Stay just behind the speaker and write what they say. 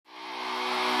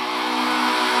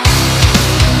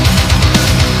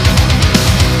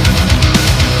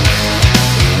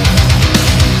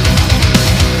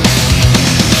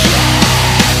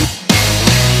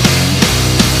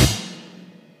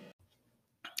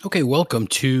Okay, welcome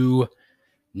to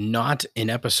not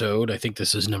an episode. I think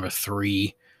this is number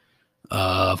 3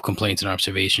 of complaints and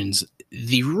observations.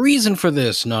 The reason for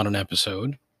this, not an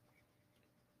episode,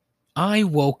 I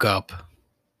woke up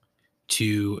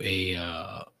to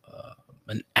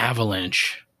an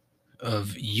avalanche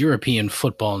of European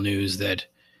football news that,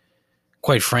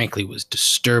 quite frankly, was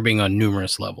disturbing on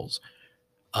numerous levels.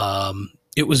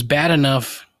 It was bad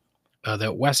enough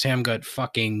that West Ham got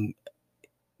fucking.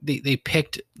 They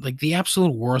picked like the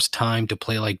absolute worst time to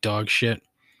play like dog shit.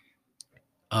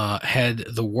 Had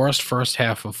the worst first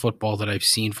half of football that I've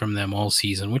seen from them all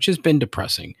season, which has been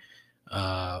depressing.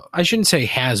 I shouldn't say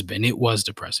has been. It was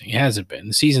depressing. It hasn't been.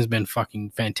 The season's been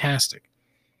fucking fantastic.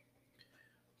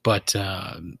 But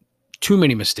too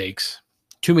many mistakes,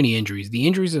 too many injuries. The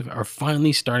injuries are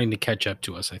finally starting to catch up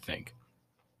to us, I think.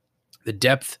 The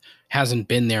depth hasn't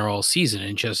been there all season,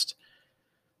 and just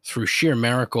through sheer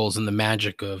miracles and the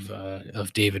magic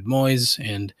of David Moyes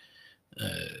and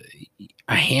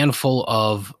a handful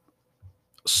of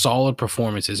solid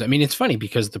performances. I mean, it's funny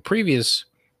because the previous,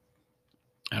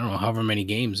 I don't know, however many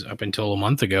games up until a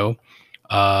month ago,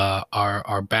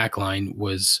 our back line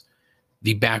was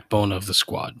the backbone of the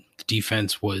squad. The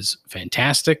defense was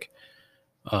fantastic.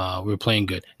 We were playing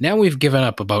good. Now we've given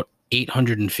up about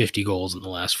 850 goals in the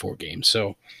last 4 games.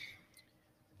 So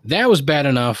that was bad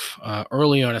enough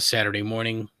early on a Saturday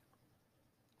morning.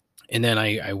 And then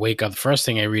I wake up. The first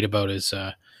thing I read about is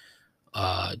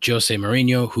Jose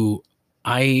Mourinho, who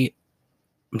I'm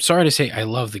sorry to say I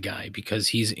love the guy because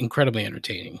he's incredibly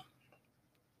entertaining.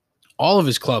 All of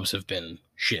his clubs have been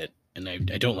shit, and I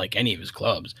don't like any of his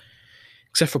clubs,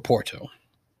 except for Porto.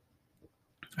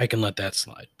 I can let that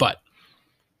slide. But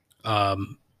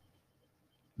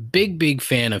big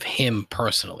fan of him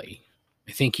personally.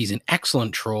 I think he's an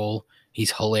excellent troll.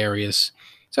 He's hilarious.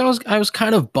 So I was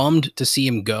kind of bummed to see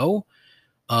him go.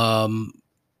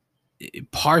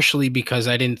 Partially because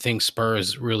I didn't think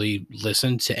Spurs really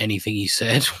listened to anything he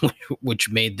said, which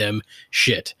made them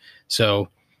shit. So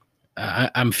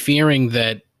I'm fearing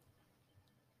that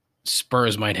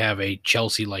Spurs might have a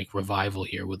Chelsea-like revival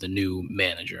here with a new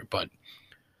manager, but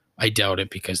I doubt it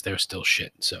because they're still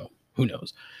shit. So who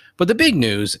knows? But the big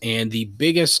news and the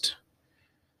biggest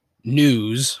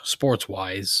news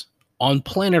sports-wise on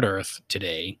planet Earth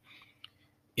today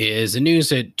is the news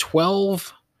that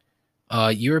 12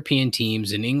 European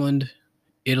teams in England,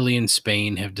 Italy, and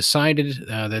Spain have decided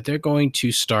that they're going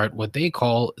to start what they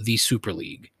call the Super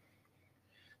League.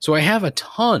 So I have a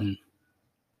ton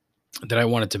that I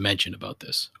wanted to mention about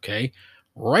this, okay?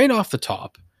 Right off the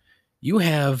top, you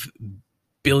have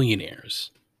billionaires,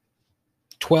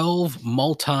 12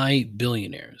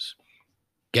 multi-billionaires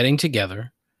getting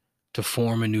together to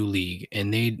form a new league,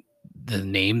 and the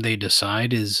name they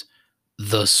decide is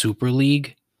the Super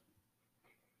League.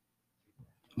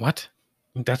 What?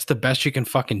 That's the best you can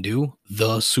fucking do?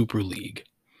 The Super League.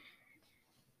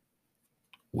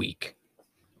 Weak.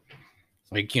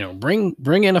 Like, bring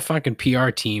in a fucking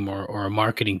PR team or a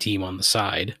marketing team on the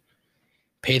side.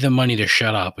 Pay them money to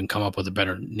shut up and come up with a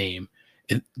better name.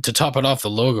 And to top it off, the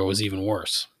logo is even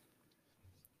worse.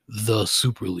 The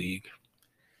Super League.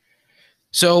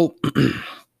 So,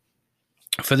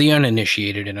 for the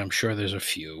uninitiated, and I'm sure there's a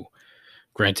few,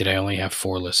 granted I only have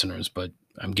 4 listeners, but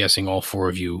I'm guessing all 4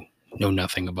 of you know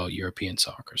nothing about European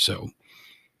soccer. So,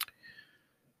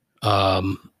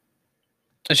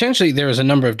 essentially, there is a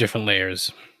number of different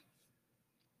layers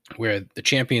where the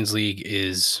Champions League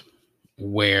is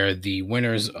where the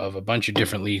winners of a bunch of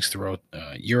different leagues throughout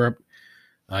Europe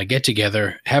get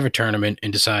together, have a tournament,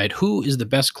 and decide who is the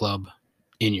best club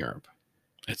in Europe.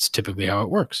 That's typically how it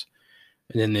works.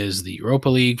 And then there's the Europa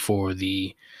League for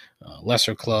the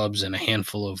lesser clubs and a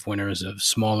handful of winners of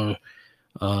smaller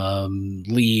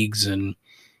leagues. And,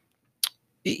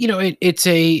 it's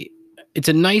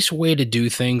a nice way to do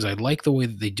things. I like the way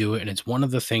that they do it. And it's one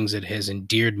of the things that has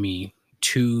endeared me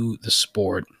to the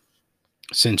sport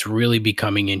since really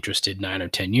becoming interested 9 or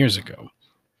 10 years ago.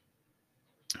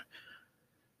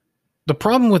 The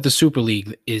problem with the Super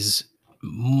League is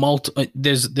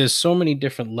there's so many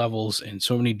different levels and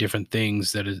so many different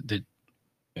things that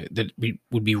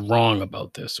would be wrong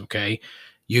about this, okay?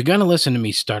 You're going to listen to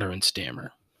me stutter and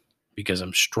stammer because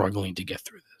I'm struggling to get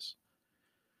through this.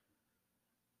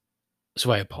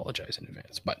 So I apologize in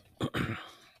advance. But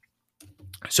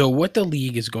so what the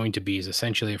league is going to be is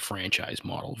essentially a franchise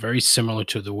model, very similar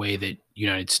to the way that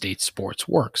United States sports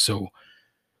work. So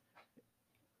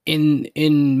in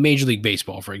Major League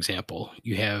Baseball, for example,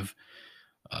 you have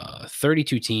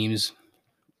 32 teams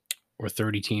or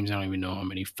 30 teams. I don't even know how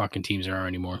many fucking teams there are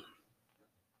anymore.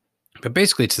 But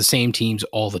basically, it's the same teams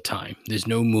all the time. There's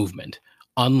no movement,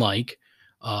 unlike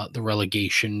the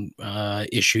relegation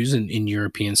issues in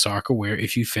European soccer, where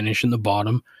if you finish in the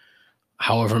bottom,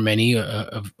 however many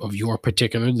of your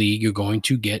particular league, you're going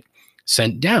to get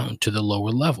sent down to the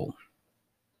lower level.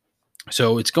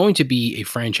 So it's going to be a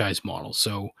franchise model.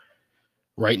 So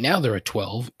right now there are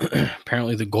 12.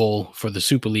 Apparently the goal for the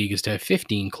Super League is to have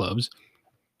 15 clubs,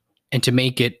 and to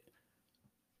make it,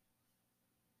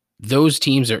 those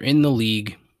teams are in the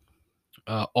league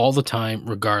all the time,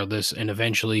 regardless. And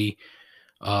eventually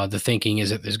the thinking is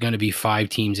that there's going to be 5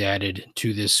 teams added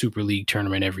to this Super League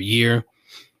tournament every year,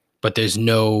 but there's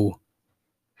no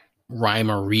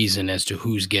rhyme or reason as to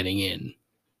who's getting in.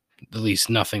 At least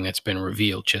nothing that's been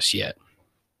revealed just yet.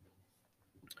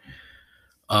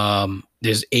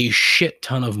 There's a shit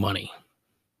ton of money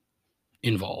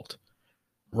involved.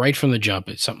 Right from the jump,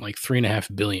 it's something like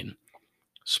 $3.5 billion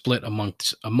split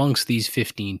amongst these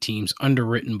 15 teams,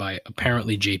 underwritten by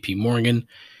apparently JP Morgan.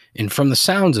 And from the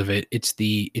sounds of it, it's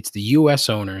the US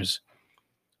owners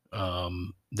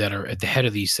that are at the head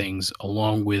of these things,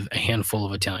 along with a handful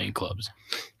of Italian clubs.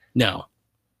 Now,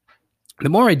 the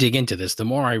more I dig into this, the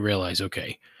more I realize,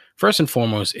 okay, first and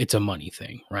foremost, it's a money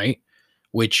thing, right?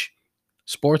 Which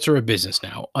sports are a business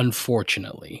now,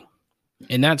 unfortunately.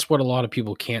 And that's what a lot of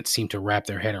people can't seem to wrap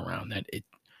their head around, that it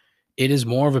is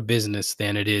more of a business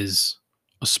than it is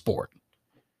a sport.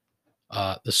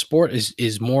 The sport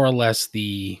is more or less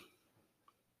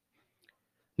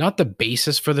not the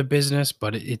basis for the business,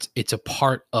 but it's a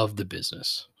part of the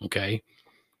business. Okay.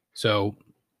 So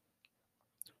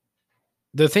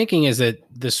the thinking is that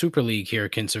the Super League here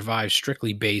can survive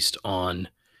strictly based on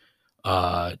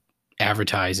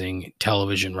advertising,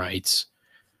 television rights,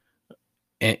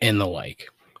 and the like,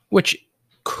 which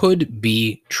could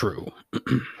be true.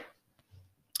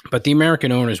 But the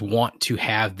American owners want to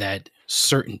have that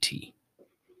certainty.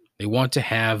 They want to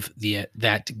have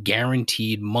that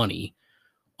guaranteed money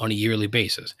on a yearly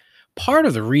basis. Part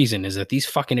of the reason is that these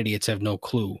fucking idiots have no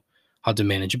clue how to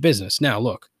manage a business. Now,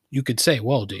 look, you could say,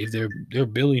 well, Dave, they're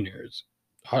billionaires.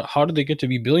 How did they get to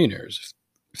be billionaires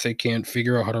if they can't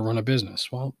figure out how to run a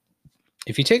business? Well,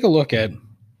 if you take a look at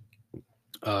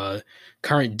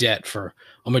current debt for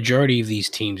a majority of these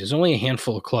teams, there's only a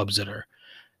handful of clubs that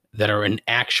are an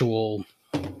actual,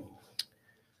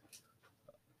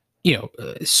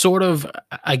 sort of,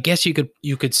 I guess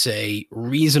you could say,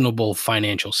 reasonable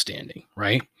financial standing,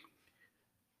 right?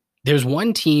 There's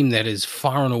one team that is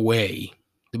far and away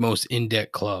the most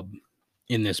in-debt club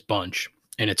in this bunch,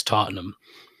 and it's Tottenham.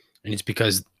 And it's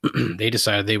because they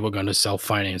decided they were going to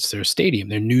self-finance their stadium,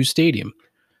 their new stadium,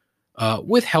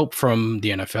 with help from the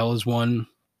NFL as one.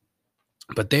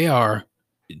 But they are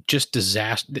just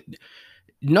disaster.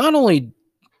 Not only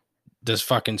does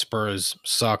fucking Spurs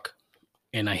suck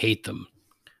and I hate them,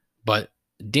 but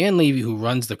Dan Levy, who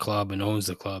runs the club and owns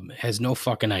the club, has no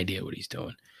fucking idea what he's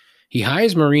doing. He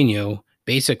hires Mourinho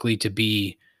basically to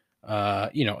be, a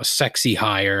sexy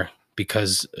hire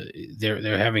because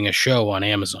they're having a show on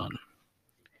Amazon.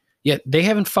 Yet they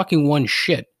haven't fucking won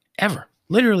shit ever,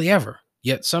 literally ever.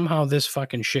 Yet somehow this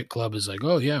fucking shit club is like,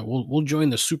 oh yeah, we'll join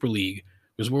the Super League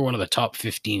because we're one of the top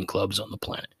 15 clubs on the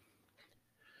planet.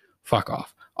 Fuck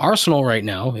off. Arsenal right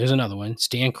now, here's another one.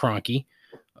 Stan Kroenke,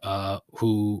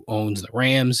 who owns the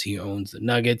Rams, he owns the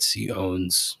Nuggets, he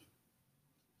owns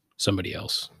somebody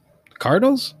else.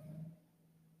 Cardinals?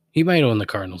 He might own the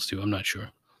Cardinals too, I'm not sure.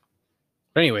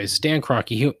 But anyways, Stan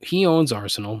Kroenke, he owns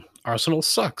Arsenal. Arsenal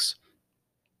sucks.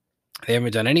 They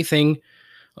haven't done anything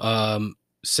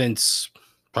since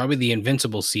probably the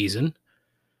Invincible season.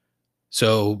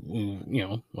 So,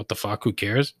 what the fuck, who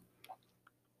cares?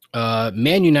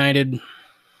 Man United,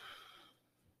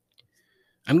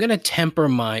 I'm going to temper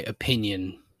my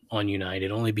opinion on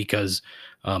United only because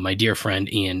my dear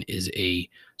friend Ian is a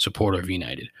supporter of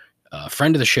United.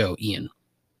 Friend of the show, Ian.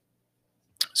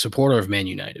 Supporter of Man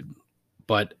United.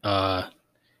 But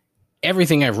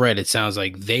everything I've read, it sounds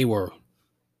like they were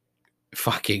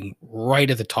fucking right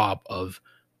at the top of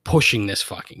pushing this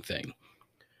fucking thing.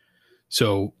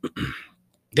 So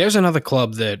there's another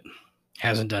club that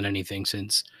hasn't done anything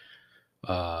since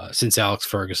Alex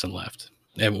Ferguson left.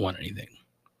 They haven't won anything.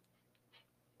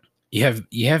 You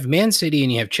have Man City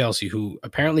and you have Chelsea, who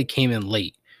apparently came in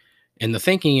late, and the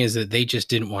thinking is that they just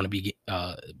didn't want to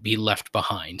be left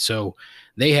behind. So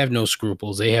they have no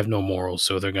scruples, they have no morals,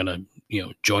 so they're gonna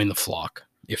join the flock,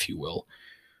 if you will.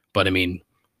 But I mean,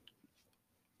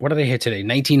 what do they hit today?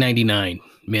 1999,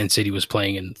 Man City was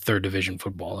playing in third division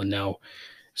football, and now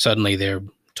suddenly they're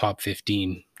top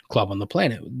 15 club on the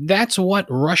planet. That's what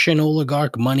Russian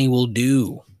oligarch money will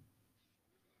do.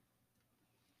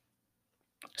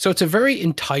 So it's a very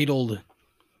entitled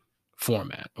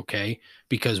format, okay?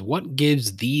 Because what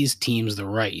gives these teams the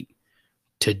right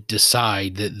to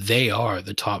decide that they are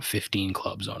the top 15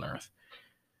 clubs on earth?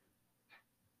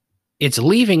 It's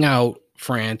leaving out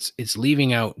France, it's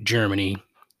leaving out Germany.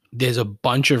 There's a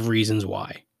bunch of reasons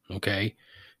why, okay?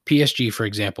 PSG, for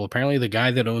example, apparently the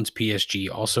guy that owns PSG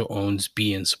also owns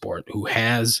beIN Sport, who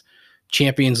has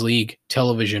Champions League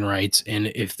television rights.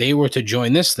 And if they were to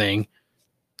join this thing,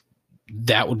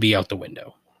 that would be out the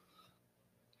window.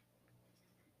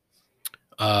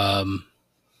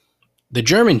 The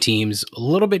German team's a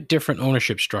little bit different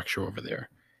ownership structure over there,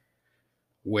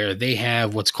 where they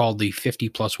have what's called the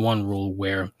 50+1 rule,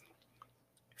 where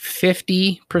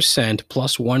 50%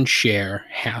 plus one share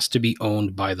has to be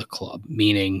owned by the club,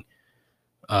 meaning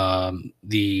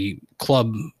the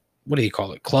club, what do you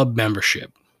call it? Club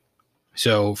membership.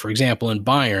 So, for example, in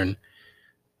Bayern,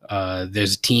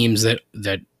 there's teams that,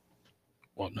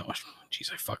 well, no,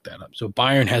 geez, I fucked that up. So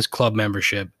Bayern has club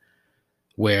membership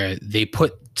where they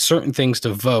put certain things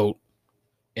to vote,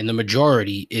 and the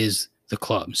majority is the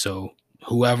club. So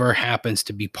whoever happens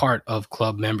to be part of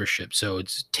club membership. So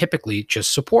it's typically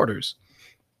just supporters.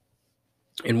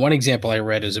 And one example I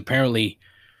read is apparently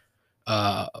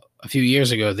a few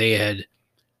years ago they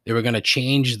were going to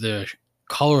change the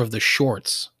color of the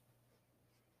shorts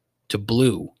to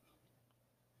blue,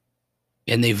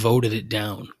 and they voted it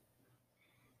down.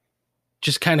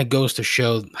 Just kind of goes to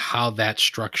show how that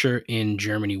structure in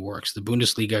Germany works. The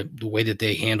Bundesliga, the way that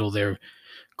they handle their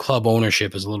club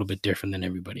ownership is a little bit different than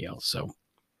everybody else. So,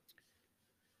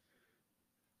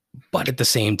 but at the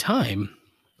same time,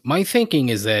 my thinking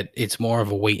is that it's more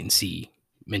of a wait and see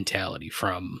mentality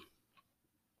from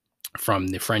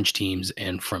the French teams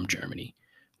and from Germany,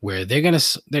 where they're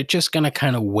just gonna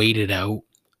kind of wait it out.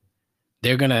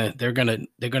 They're gonna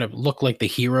look like the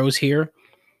heroes here,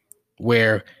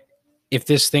 where if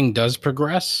this thing does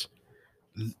progress,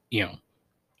 you know,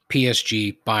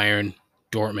 PSG, Bayern,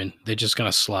 Dortmund, they're just going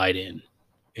to slide in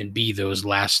and be those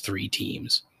last three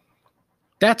teams.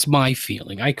 That's my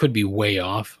feeling. I could be way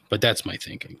off, but that's my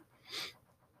thinking.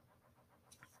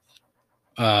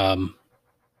 And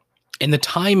the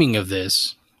timing of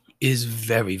this is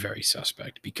very, very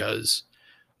suspect because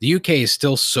the UK is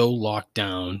still so locked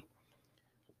down,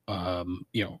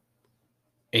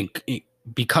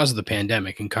 because of the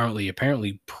pandemic, and currently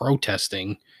apparently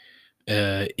protesting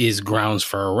is grounds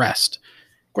for arrest.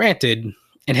 Granted,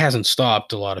 it hasn't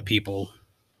stopped a lot of people.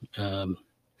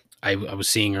 I was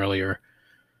seeing earlier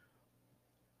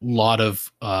a lot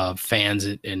of fans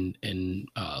at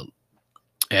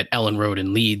Ellen Road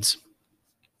in Leeds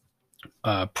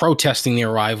protesting the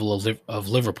arrival of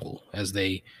Liverpool as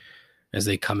they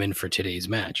come in for today's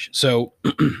match. So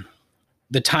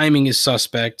the timing is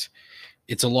suspect.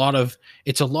 It's a lot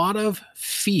of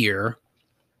fear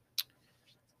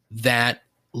that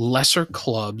lesser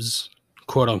clubs,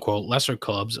 quote unquote, lesser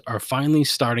clubs are finally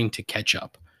starting to catch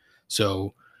up.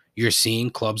 So you're seeing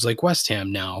clubs like West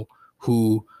Ham now,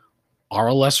 who are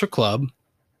a lesser club,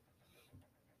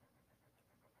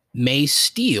 may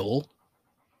steal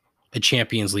a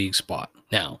Champions League spot.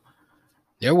 Now,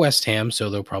 they're West Ham, so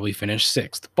they'll probably finish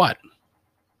 6th, but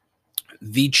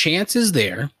the chance is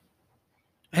there.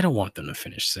 I don't want them to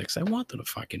finish 6th. I want them to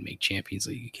fucking make Champions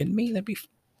League. Are you kidding me? That'd be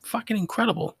fucking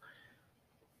incredible.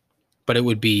 But it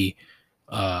would be,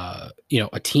 a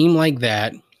team like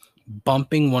that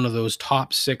bumping one of those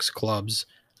top 6 clubs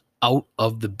out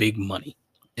of the big money.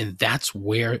 And that's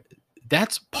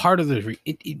part of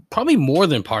probably more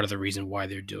than part of the reason why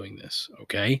they're doing this,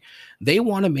 okay? They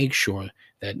want to make sure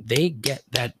that they get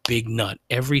that big nut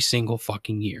every single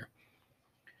fucking year,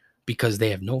 because they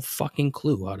have no fucking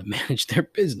clue how to manage their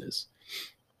business.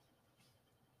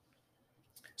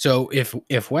 So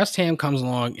if West Ham comes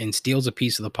along and steals a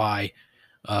piece of the pie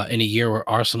in a year where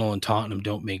Arsenal and Tottenham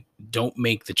don't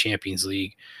make the Champions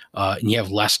League, and you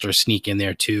have Leicester sneak in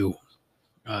there too,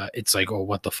 it's like, oh,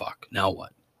 what the fuck? Now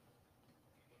what?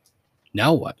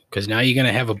 Now what? Because now you're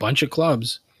going to have a bunch of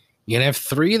clubs. You're going to have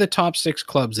 3 of the top 6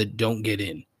 clubs that don't get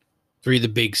in. 3 of the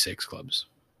big 6 clubs.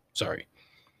 Sorry.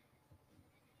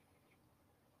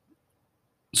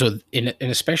 So, and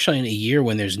especially in a year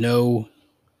when there's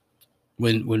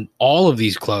when all of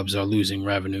these clubs are losing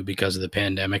revenue because of the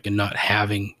pandemic and not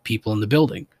having people in the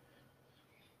building,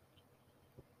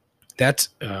 that's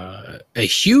a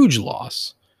huge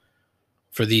loss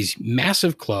for these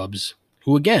massive clubs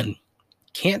who, again,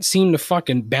 can't seem to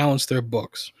fucking balance their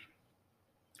books.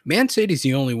 Man City's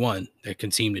the only one that can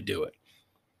seem to do it.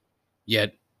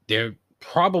 Yet they're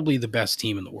probably the best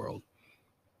team in the world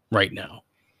right now.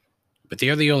 But they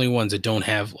are the only ones that don't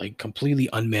have like completely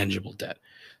unmanageable debt.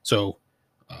 So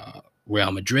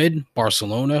Real Madrid,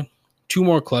 Barcelona, two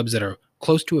more clubs that are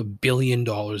close to $1 billion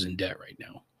in debt right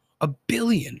now. $1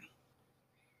 billion.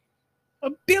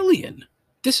 $1 billion.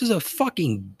 This is a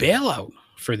fucking bailout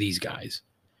for these guys.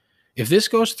 If this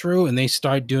goes through and they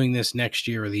start doing this next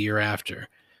year or the year after,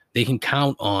 they can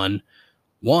count on,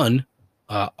 one,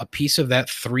 a piece of that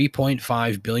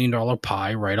 $3.5 billion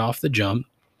pie right off the jump.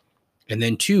 And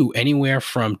then two, anywhere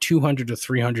from 200 to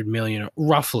 300 million,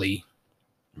 roughly,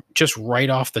 just right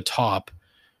off the top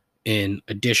in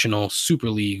additional Super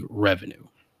League revenue.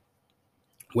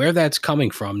 Where that's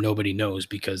coming from, nobody knows,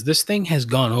 because this thing has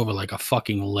gone over like a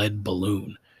fucking lead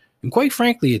balloon. And quite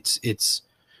frankly, it's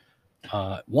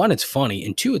one, it's funny,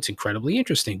 and two, it's incredibly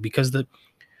interesting, because the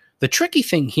tricky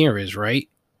thing here is, right,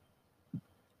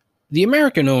 the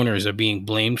American owners are being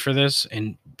blamed for this,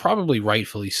 and probably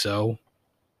rightfully so,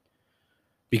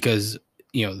 because,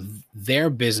 you know, their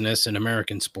business in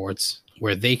American sports,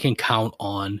 where they can count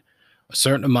on a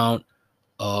certain amount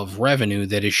of revenue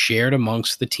that is shared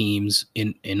amongst the teams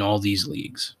in all these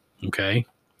leagues. Okay.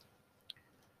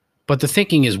 But the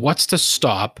thinking is, what's to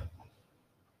stop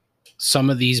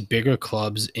some of these bigger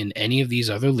clubs in any of these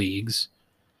other leagues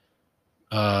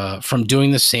from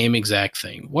doing the same exact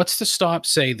thing? What's to stop,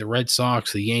 say, the Red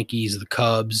Sox, the Yankees, the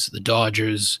Cubs, the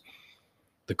Dodgers,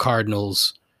 the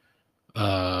Cardinals,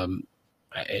 and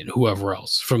whoever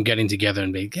else from getting together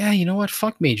and be, yeah, you know what?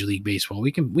 Fuck Major League Baseball.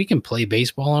 We can play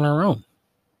baseball on our own.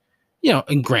 You know,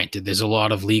 and granted, there's a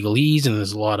lot of legalese and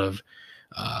there's a lot of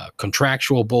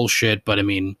contractual bullshit, but I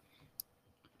mean,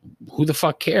 who the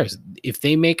fuck cares? If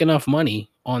they make enough money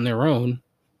on their own,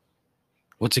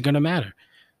 what's it going to matter?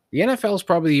 The NFL is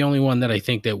probably the only one that I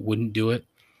think that wouldn't do it,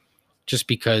 just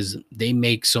because they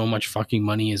make so much fucking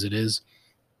money as it is.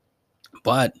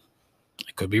 But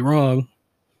I could be wrong.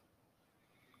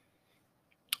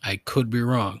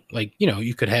 Like, you know,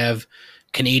 you could have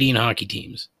Canadian hockey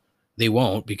teams. They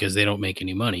won't, because they don't make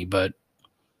any money, but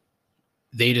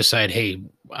they decide, hey,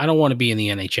 I don't want to be in the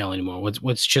NHL anymore.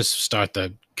 Let's just start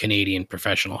the Canadian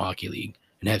Professional Hockey League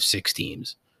and have 6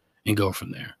 teams and go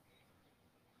from there.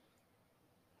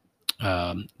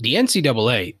 The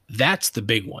NCAA, that's the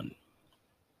big one.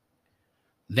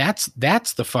 That's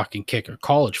the fucking kicker.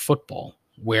 College football,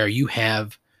 where you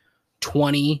have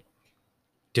 20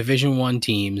 Division I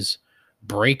teams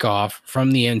break off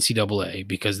from the NCAA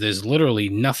because there's literally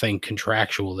nothing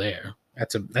contractual there.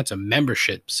 That's a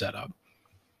membership setup.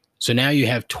 So now you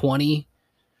have 20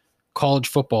 college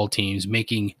football teams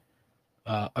making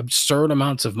absurd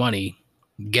amounts of money,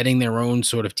 getting their own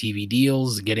sort of TV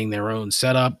deals, getting their own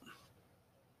setup.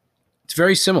 It's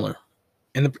very similar.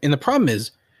 And the problem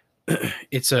is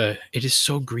it is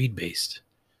so greed based.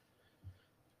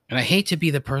 And I hate to be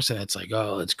the person that's like,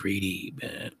 oh, it's greedy,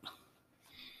 man.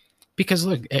 Because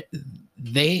look,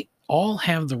 they all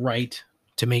have the right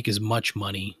to make as much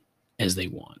money as they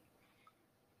want.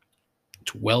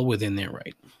 It's well within their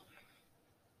right.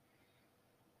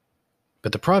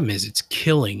 But the problem is it's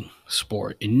killing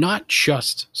sport, and not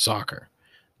just soccer,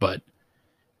 but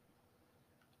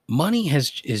money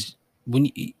is when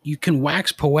you can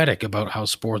wax poetic about how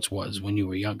sports was when you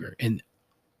were younger. And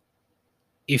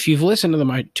if you've listened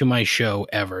to my show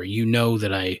ever, you know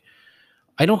that I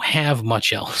don't have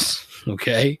much else.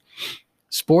 Okay.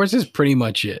 Sports is pretty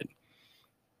much it.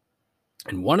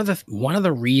 And one of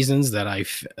the reasons that I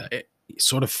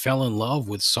sort of fell in love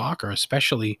with soccer,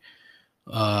 especially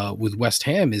with West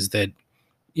Ham, is that,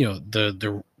 you know,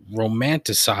 the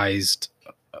romanticized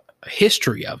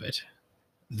history of it,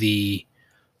 the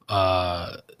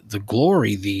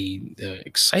glory, the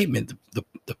excitement,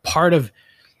 the part of,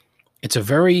 it's a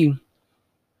very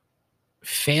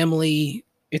family.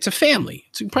 It's a family.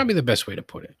 It's probably the best way to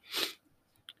put it.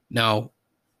 Now,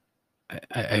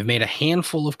 I've made a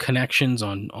handful of connections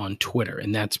on Twitter,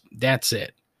 and that's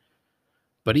it.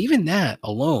 But even that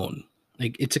alone,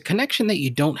 like, it's a connection that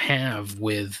you don't have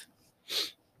with,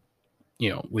 you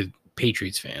know, with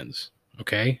Patriots fans.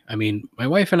 Okay. I mean, my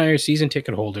wife and I are season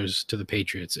ticket holders to the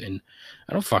Patriots, and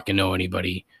I don't fucking know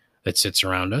anybody that sits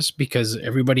around us, because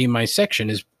everybody in my section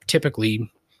is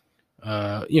typically,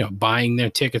 you know, buying their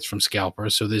tickets from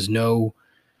scalpers. So there's no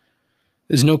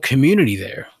community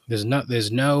there. There's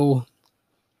no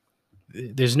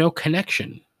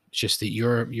connection. It's just that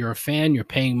you're a fan, you're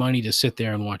paying money to sit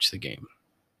there and watch the game.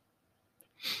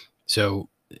 So,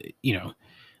 you know,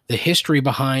 the history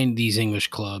behind these English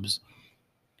clubs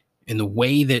and the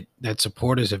way that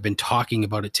supporters have been talking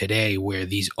about it today, where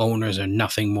these owners are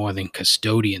nothing more than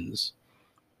custodians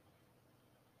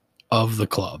of the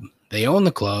club. They own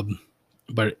the club,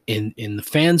 but in the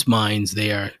fans' minds,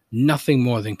 they are nothing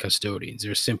more than custodians.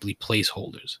 They're simply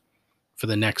placeholders for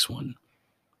the next one.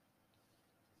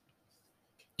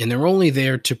 And they're only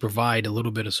there to provide a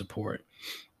little bit of support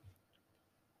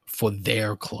for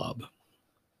their club.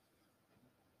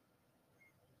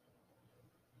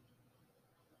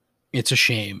 It's a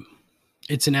shame.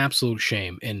 It's an absolute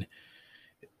shame. And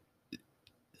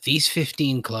these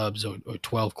 15 clubs or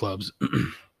 12 clubs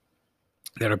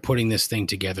that are putting this thing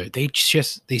together, they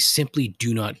simply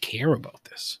do not care about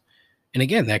this. And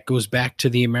again, that goes back to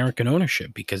the American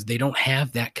ownership, because they don't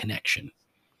have that connection.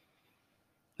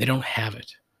 They don't have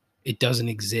it. It doesn't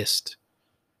exist.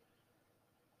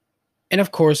 And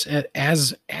of course,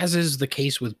 as is the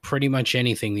case with pretty much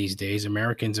anything these days,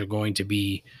 Americans are going to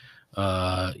be,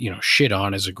 shit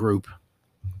on as a group,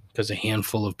 because a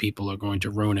handful of people are going to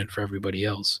ruin it for everybody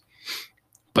else.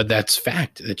 But that's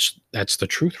fact. That's the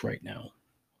truth right now.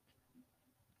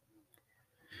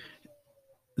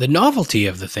 The novelty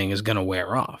of the thing is going to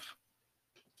wear off.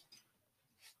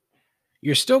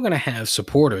 You're still going to have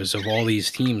supporters of all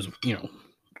these teams,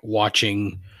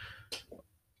 watching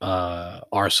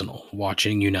Arsenal,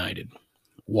 watching United,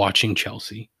 watching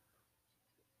Chelsea.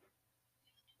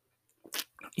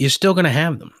 You're still going to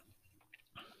have them.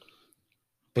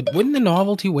 But wouldn't the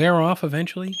novelty wear off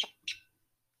eventually?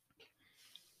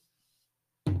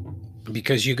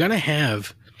 Because you're going to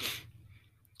have,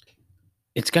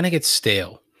 it's going to get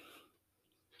stale.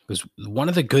 Because one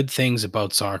of the good things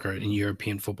about soccer and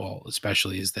European football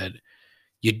especially is that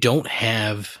you don't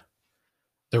have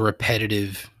the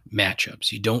repetitive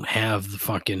matchups. You don't have the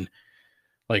fucking,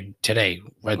 like today,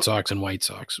 Red Sox and White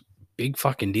Sox. Big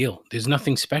fucking deal. There's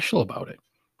nothing special about it.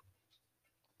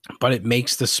 But it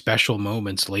makes the special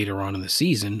moments later on in the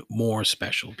season more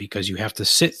special, because you have to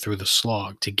sit through the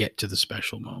slog to get to the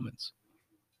special moments.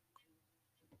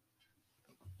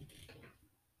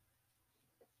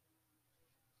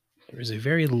 There is a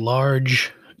very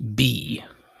large bee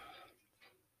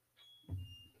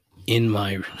in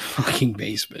my fucking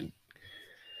basement.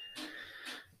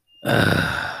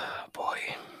 Boy.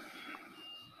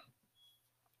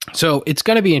 So it's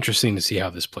going to be interesting to see how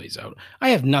this plays out. I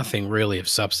have nothing really of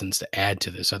substance to add to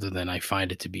this, other than I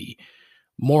find it to be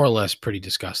more or less pretty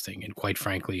disgusting and, quite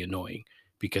frankly, annoying,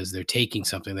 because they're taking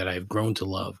something that I've grown to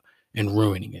love and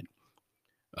ruining it.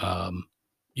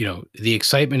 The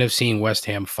excitement of seeing West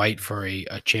Ham fight for a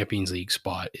Champions League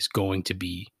spot is going to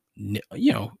be,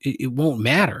 it won't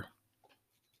matter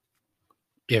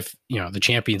if, the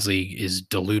Champions League is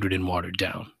diluted and watered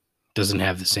down, doesn't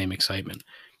have the same excitement,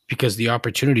 because the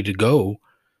opportunity to go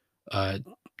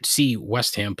see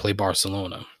West Ham play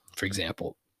Barcelona, for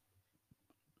example,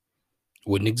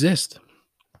 wouldn't exist.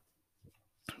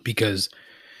 Because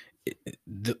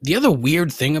the other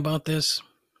weird thing about this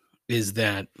is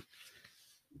that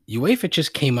UEFA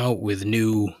just came out with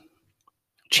new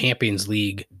Champions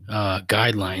League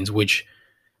guidelines, which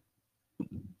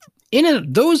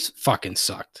those fucking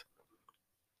sucked.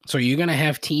 So you're going to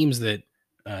have teams that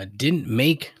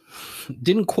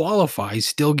didn't qualify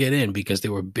still get in because they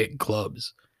were big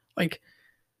clubs. Like,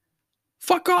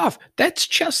 fuck off. That's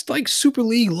just like Super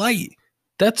League Light.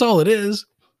 That's all it is.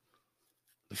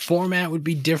 The format would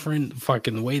be different.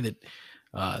 Fucking the way that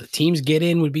teams get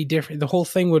in would be different. The whole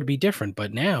thing would be different.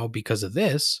 But now, because of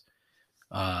this,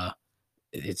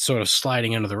 it's sort of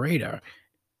sliding under the radar.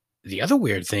 The other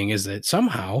weird thing is that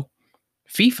somehow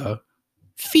FIFA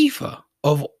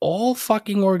of all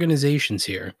fucking organizations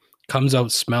here comes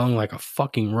out smelling like a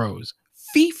fucking rose.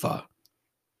 FIFA,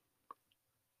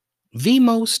 the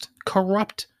most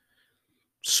corrupt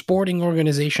sporting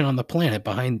organization on the planet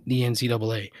behind the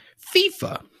NCAA,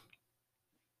 FIFA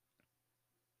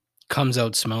comes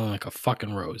out smelling like a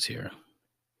fucking rose here.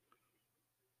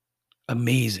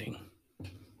 Amazing.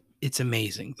 It's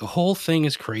amazing. The whole thing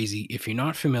is crazy. If you're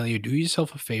not familiar, do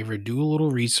yourself a favor, do a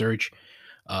little research.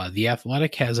 The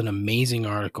Athletic has an amazing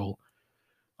article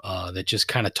that just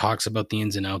kind of talks about the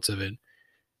ins and outs of it,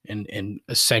 and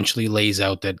essentially lays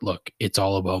out that, look, it's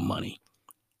all about money,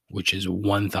 which is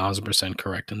 1,000%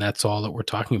 correct. And that's all that we're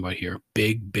talking about here.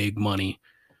 Big, big money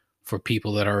for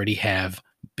people that already have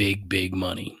big, big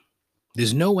money.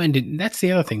 There's no end in, that's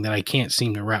the other thing that I can't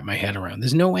seem to wrap my head around.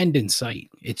 There's no end in sight.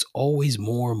 It's always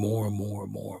more.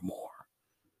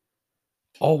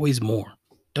 Always more.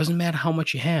 Doesn't matter how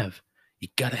much you have. You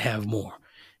got to have more,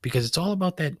 because it's all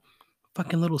about that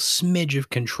fucking little smidge of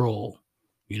control,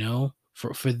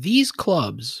 for these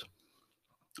clubs,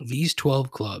 these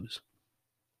 12 clubs,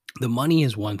 the money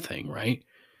is one thing, right?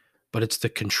 But it's the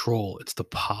control. It's the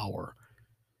power.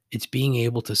 It's being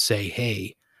able to say,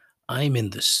 hey, I'm in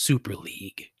the Super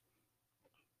League,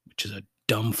 which is a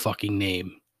dumb fucking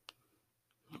name.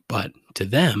 But to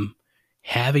them,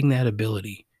 having that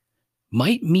ability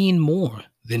might mean more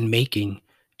than making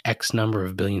X number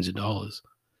of billions of dollars.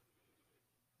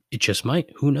 It just might.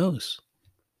 Who knows?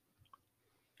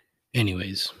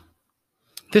 Anyways,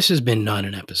 this has been Not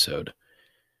an Episode.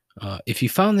 If you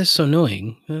found this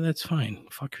annoying, that's fine.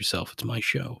 Fuck yourself. It's my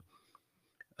show.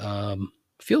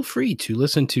 Feel free to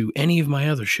listen to any of my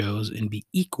other shows and be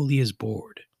equally as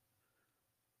bored.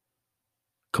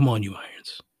 Come on, you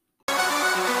irons.